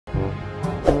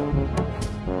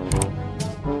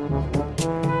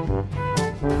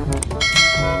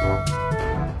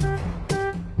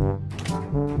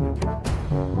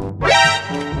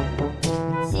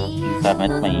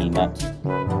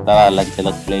muna. Tara, let's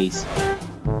place.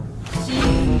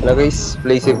 Ano guys,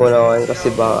 place ko na ako kasi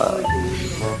baka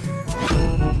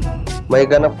may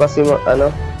ganap kasi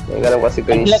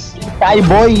guys. Tayo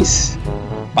boys!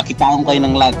 Pakitaan ko kayo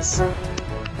ng lads.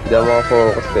 Hindi ako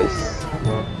makafocus guys.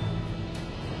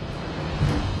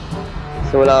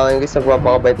 Simula ko ngayon guys,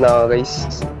 nagpapakabait na ako guys.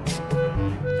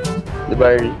 Diba,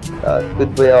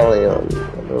 good boy ako ngayon.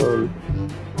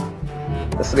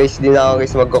 Tapos guys, di na ako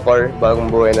guys magko-core.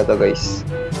 Bagong buhay na to guys.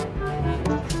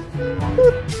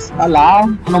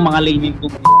 Alam, anong mga laning ko?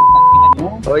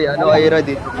 Oy, ano Ira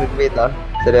dito? Wait ah.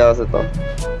 Seryoso to.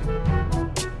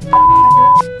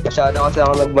 Masyado kasi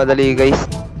ako nagmadali guys.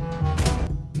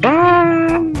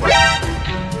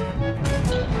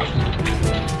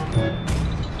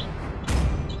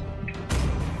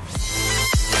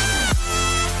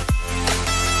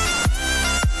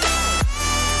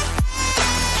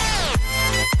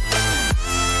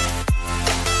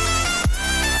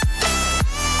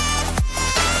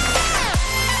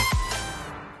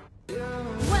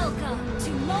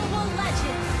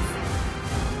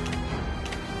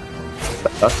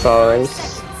 That's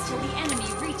nice.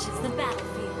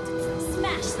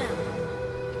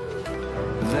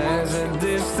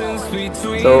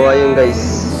 So ayun guys,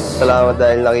 salamat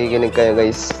dahil nakikinig kayo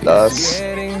guys. Tapos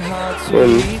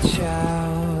yun.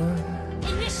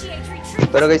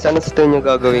 Pero guys, ano sa tingin nyo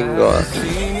gagawin ko?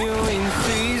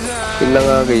 Yun lang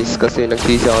nga guys, kasi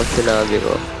nagsisi ako sa sinabi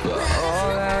ko.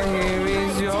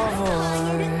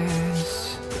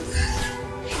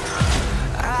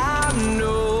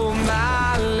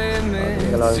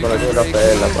 Kailangan ko lang yung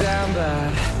Rafaela pa.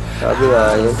 Sabi nga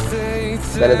yun.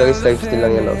 Ganito guys, lifestyle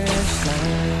lang yun.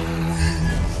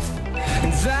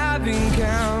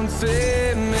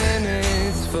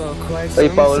 Ay,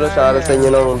 Paolo, shoutout sa inyo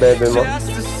ng bebe mo.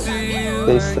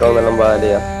 Stay strong na lang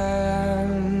bali ah.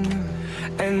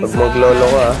 Pag maglolo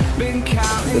ka ah,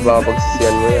 di ba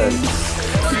pagsisiyan mo yan.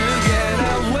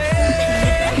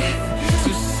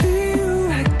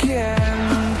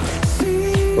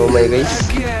 Oh my guys,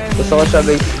 gusto ko siya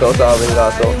guys kausapin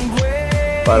kaso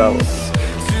parang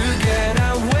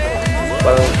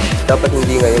dapat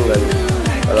hindi ngayon ganun.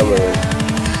 Alam mo yun.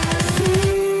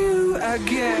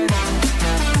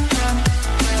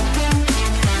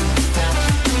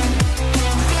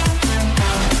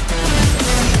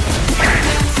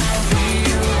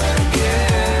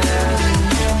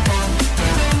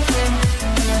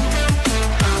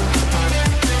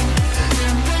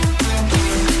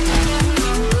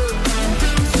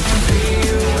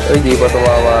 Ay, di pa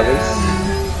tumawa guys.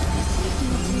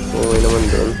 Okay naman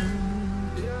doon.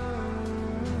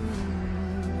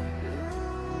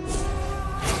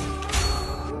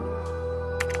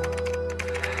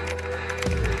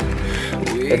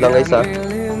 Wait lang guys ha.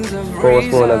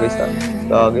 Focus muna guys ha.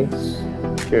 Okay.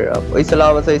 Cheer up. Uy,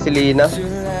 salamat sa'yo Selena.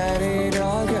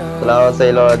 Salamat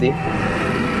sa'yo Lodi.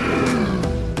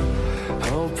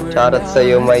 Shoutout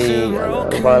sa'yo may ano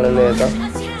pangalan na ito?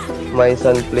 My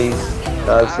son plays.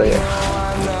 Shoutout sa'yo.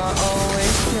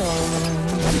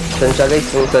 Saan siya guys?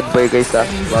 Yung sad boy guys ha.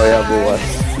 Mamaya bukas.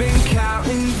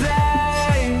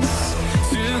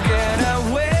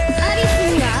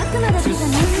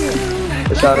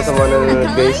 Shoutout sa mga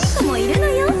nanonood guys.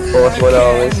 Focus mo lang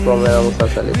ako guys. Mamaya akong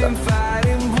sasalita.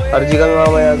 RG kami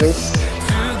mamaya guys.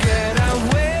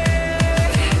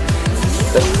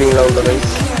 Testing lang to guys.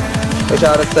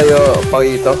 Shoutout sa'yo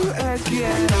Pakito.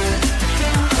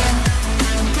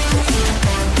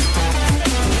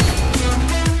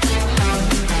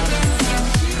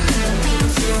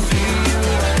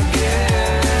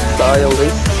 Sayang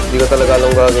guys, hindi ko talaga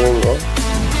alam gagawin ko.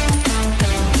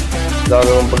 Dami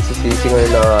mong pagsisisi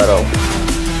ngayon na araw.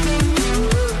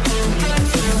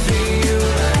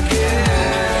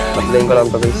 Applyin ko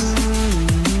lang to guys.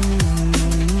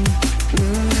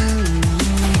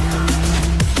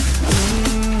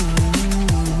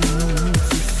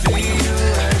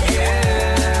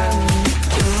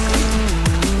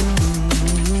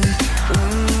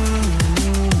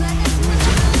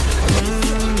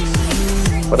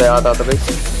 Patay ata ito guys.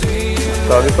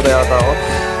 Sorry, patay ata ako.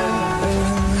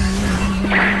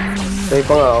 Patay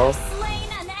pa nga ako.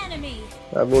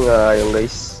 Sabi nga yung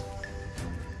guys.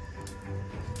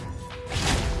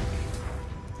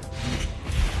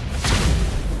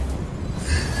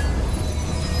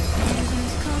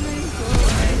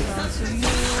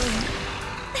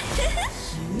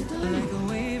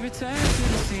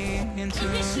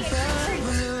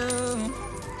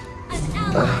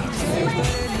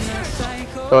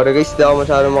 Sorry guys, di ako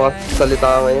masyadong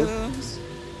makasalita ngayon.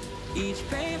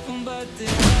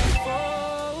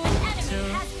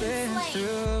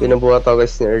 Pinubuhat ako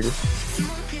guys ni Earl.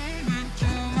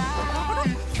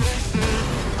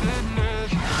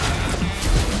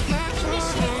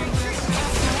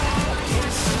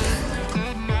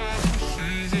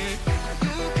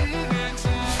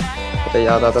 Patay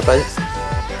yata ito, tay.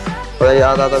 Patay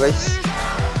yata ito, guys.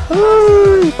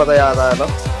 Ay, patay yata ito.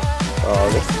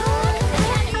 Okay.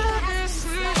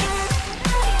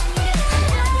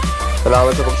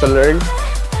 Salamat sa pagsa-learn.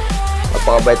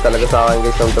 Napakabait talaga sa akin,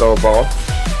 guys, ng tropa ko.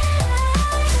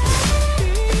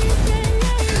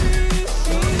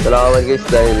 Salamat, guys,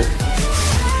 dahil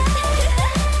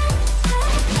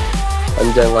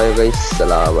andyan kayo, guys.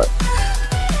 Salamat.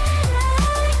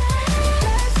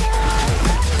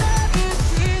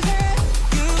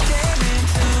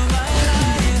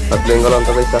 Pag-blame ko lang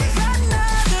ito, guys, ha.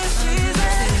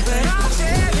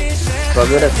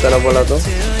 Pag-rekta na pala ito.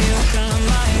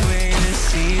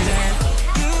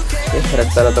 Okay,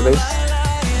 rekta na ito, guys.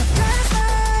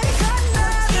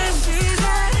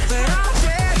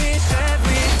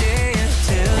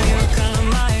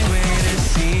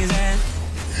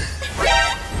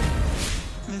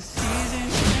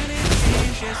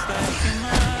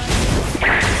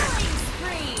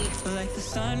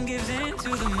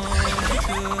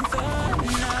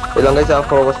 Ilang guys,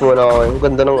 focus muna ako. Ang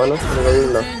ganda ng ano, ano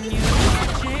ganyan na.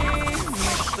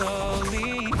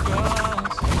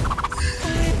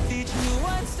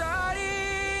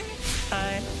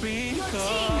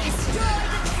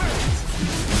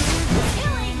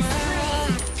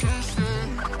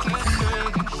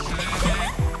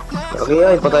 Okay,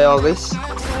 ay patay ako, guys.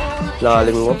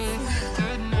 Lalim mo.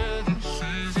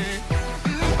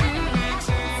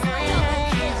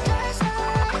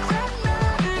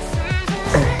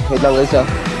 Wait lang, guys, ha.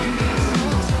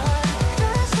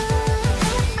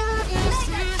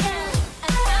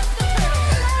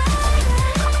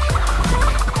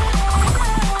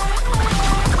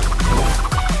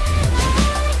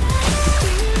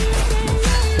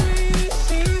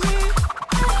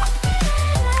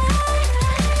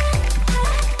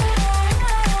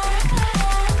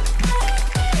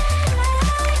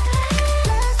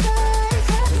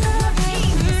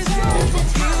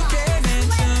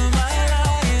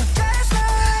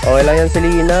 Okay lang yan,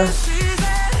 Selena.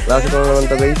 Lasi ko naman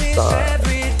ito, guys.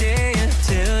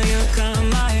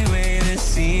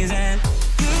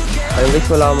 Ayun, guys,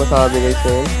 wala akong masabi, guys,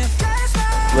 ngayon.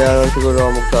 Maya naman siguro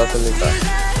ako magsasalita.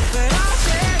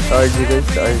 RG, guys,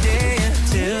 RG.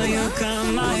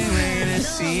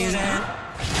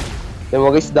 Yung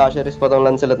mga guys, dasheries pa itong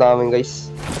lancelet namin,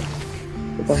 guys.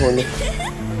 Ito, huli.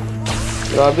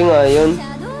 Grabe nga yun.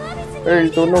 Earl,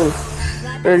 tulong.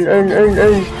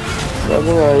 Earl.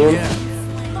 Sabi nga yun.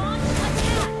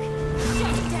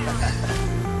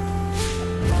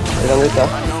 Ilang guys, ha?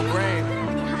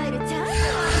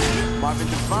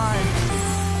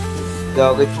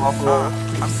 Gaw guys, ako.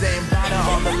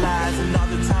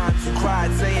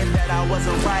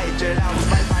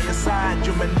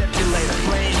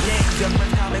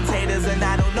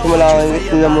 Kumalakang guys,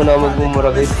 hindi na muna magmumura,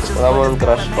 guys. Wala mo ng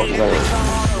trash talk ganyan.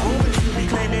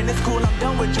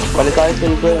 Palit tayo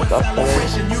silver, taas na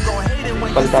ngayon.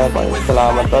 Palit tayo pa.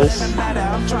 Salamat, tolls.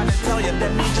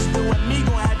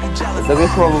 Ito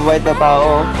guys, mababait na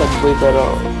tao. Sagboy, pero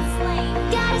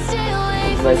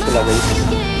mababait sila, guys.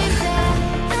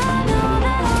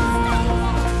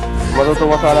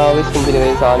 Matutuwa sana ako, guys, kung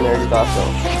binigay sa akin early, kaso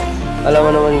alam mo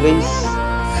naman, guys,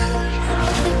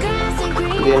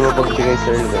 hindi mo pagbigay sa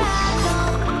early, guys.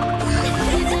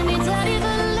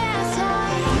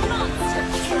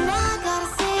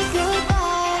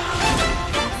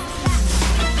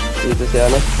 Dito si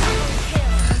ano.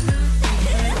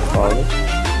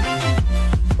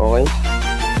 Okay.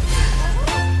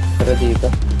 Tara dito.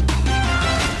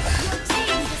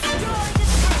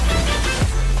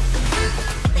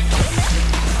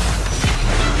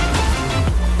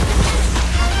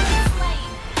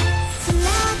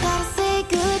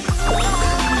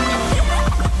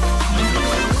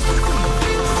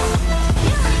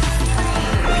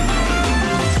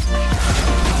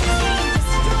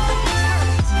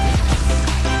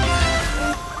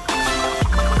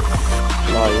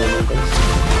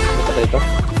 Ito.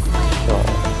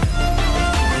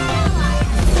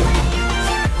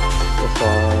 So,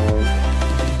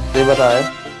 di ba tayo?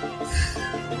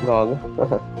 Gago.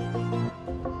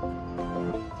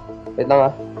 Wait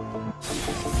lang, ah.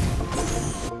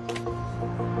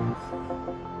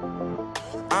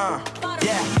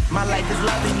 Yeah, my life is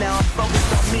lovely now. I'm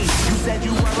focused on me. You said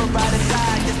you were about to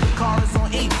die. Guess the car is on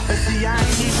E. But see, I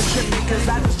ain't even tripping, cause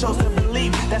I just chose to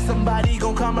believe that somebody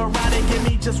gon' come around and give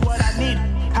me just what I need.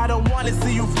 I don't wanna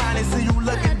see you finally, see you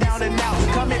looking down and out.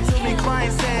 Coming to me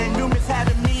crying, saying you miss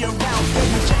having me around.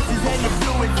 Your chances and your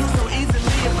fluid, you so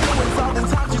easily influenced. All the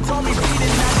times you told me beat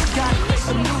it, now you gotta make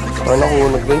some music. Ano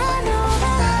nakuunog, guys?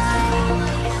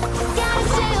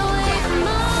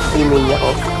 Email niya,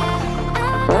 oh.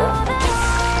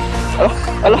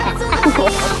 Ala.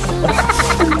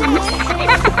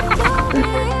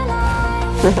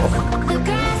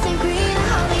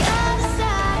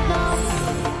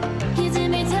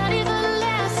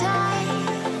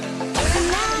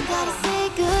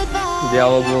 Hindi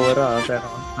ako magmura, pero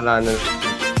wala na.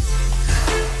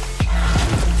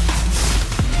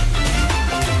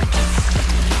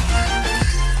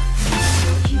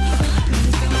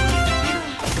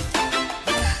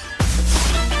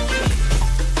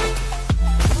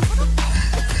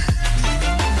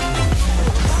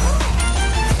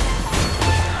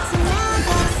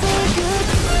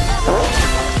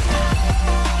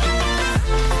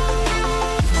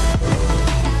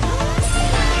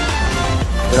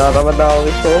 Nakatamad na ako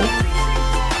gusto.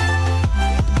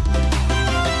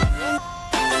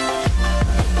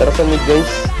 Tara sa mid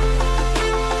guys.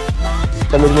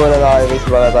 Sa mid muna na kayo guys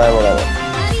baka tayo magana.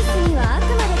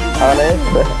 Ako na yun.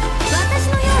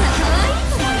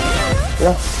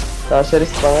 Yeah,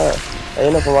 naka-series pa nga.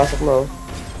 Ayun na, pumasok na oh.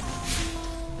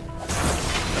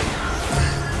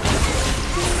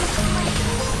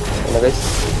 Ayun na guys.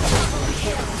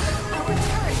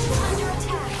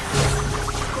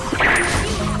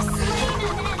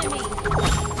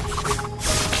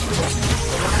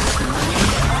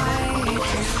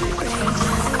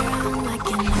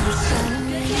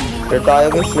 Clear tayo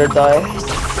guys, clear tayo.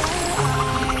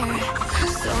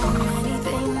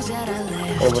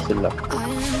 Ano ba sila?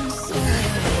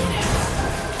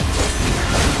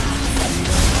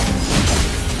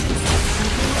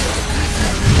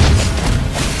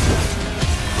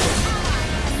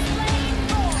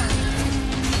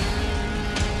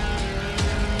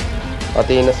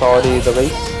 Patinas ako dito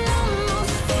guys.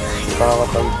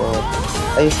 Nakakatampo.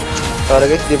 Ay,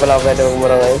 sorry guys, di pala pwede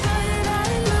magmura ngayon.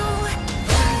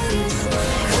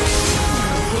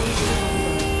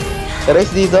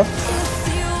 Careless dito.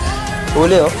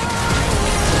 Huli oh.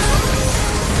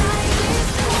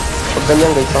 Pag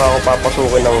ganyan guys, saka ako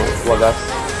papasukin ng wagas.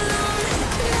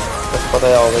 Tapos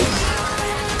patay ako guys.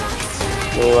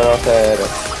 Naiwan ako sa ere.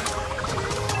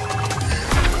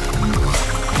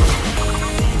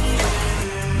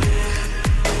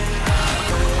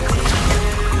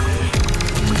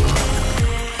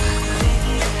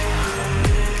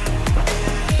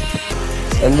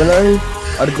 Saan ba na eh?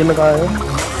 Arjun na kaya.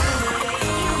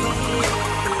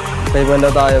 Paiban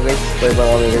na tayo guys. Paiban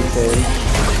kami guys ngayon.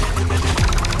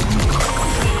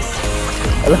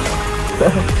 Ala.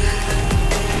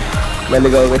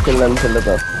 Naligaw guys yung lang sila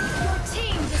to.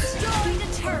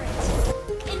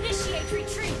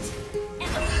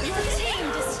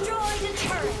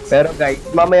 Pero guys,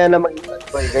 mamaya na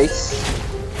mag-subscribe guys.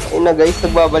 Ayun na guys,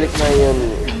 nagbabalik na yun.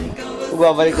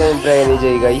 Nagbabalik na yung Brenny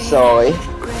J guys. Okay.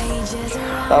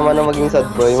 Tama na maging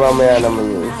sad boy, mamaya naman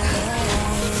yun.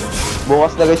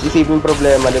 Bukas na guys, isipin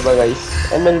problema, di ba guys?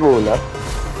 ML muna.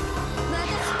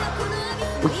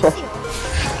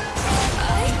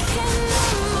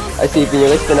 Ay, isipin nyo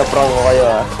guys, pinaprank ko kayo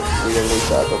ha. Hindi lang guys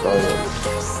sa totoo yun.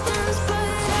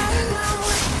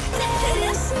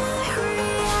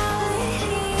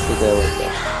 Hindi kayo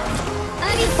guys.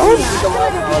 Oh, hindi ka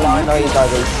wala kayo nakita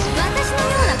guys.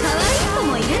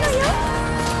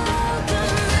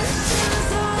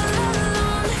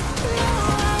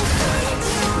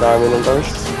 Dami ng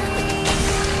towers.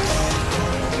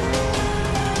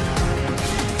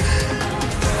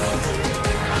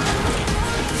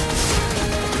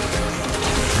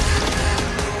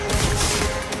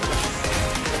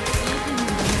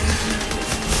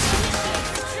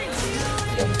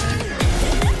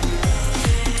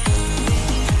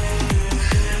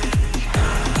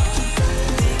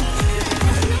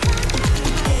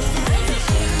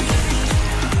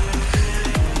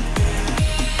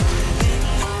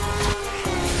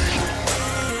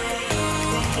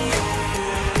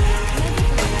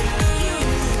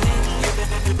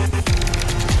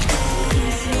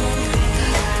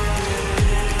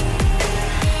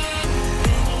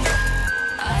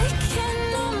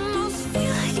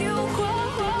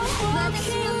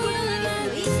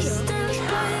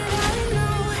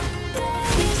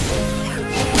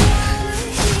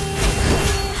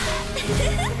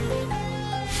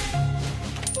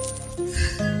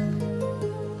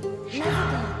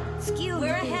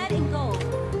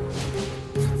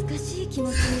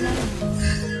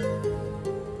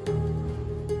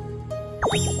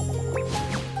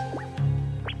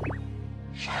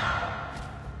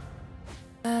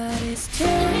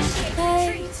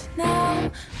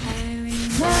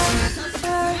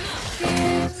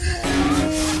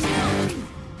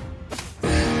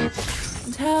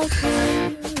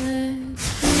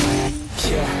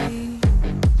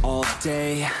 All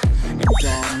day and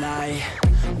all night,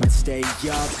 we'd stay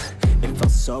up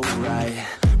so right.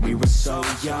 We were so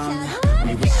young,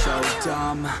 we were so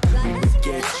dumb. We would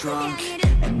get drunk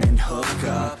and then hook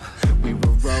up. We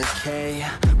were okay,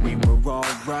 we were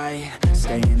alright.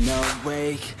 Staying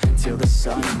awake till the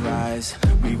sunrise.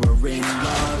 We were in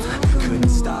love, couldn't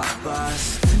stop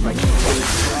us. Like we could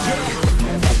try,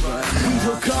 never run out. We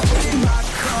woke up in my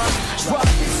car,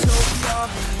 driving so far.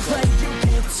 Play your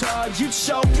guitar, you'd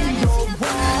show me your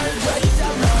wall. Lay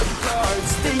down our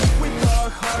cards, think with our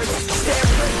hearts. Stare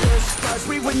at the stars,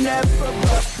 we were never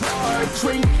apart.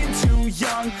 Drinking too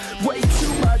young, way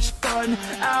too much fun.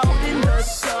 Out in the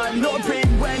sun, no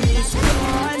pain when it's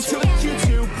gone. Took you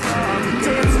to prom,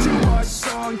 dance to our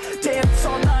song. Dance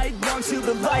all night long till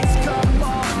the lights come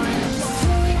on.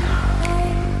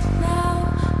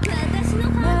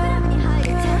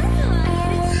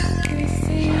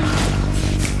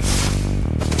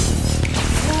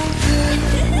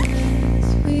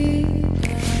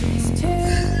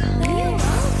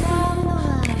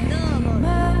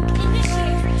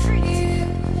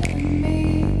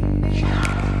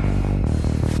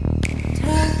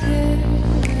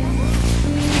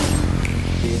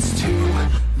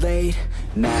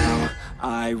 Now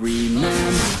I remember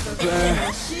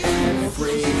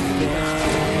everything,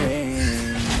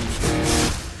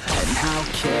 and how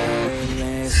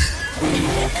careless we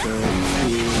could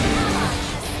be,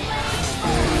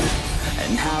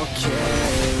 and how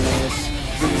careless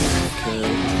we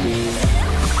could be.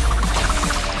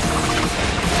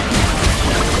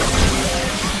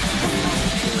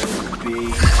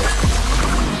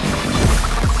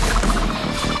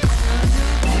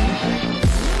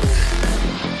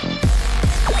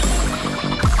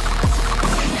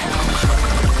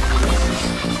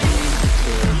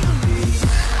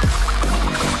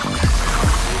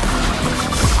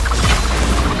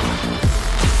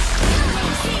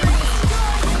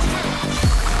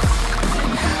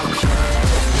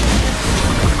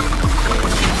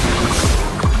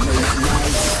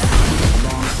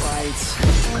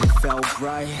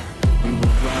 Right, we were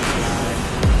right,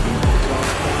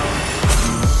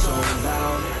 we were so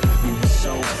loud, we were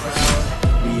so proud,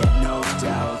 we had no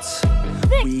doubts.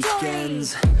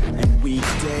 Weekends and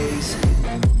weekdays,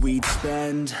 we'd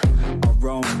spend our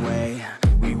own way.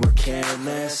 We were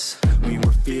careless, we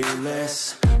were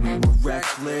fearless, we were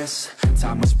reckless,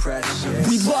 time was precious.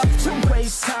 We loved to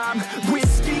waste time,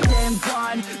 whiskey and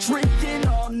wine, drinking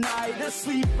all night,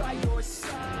 asleep by your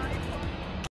side.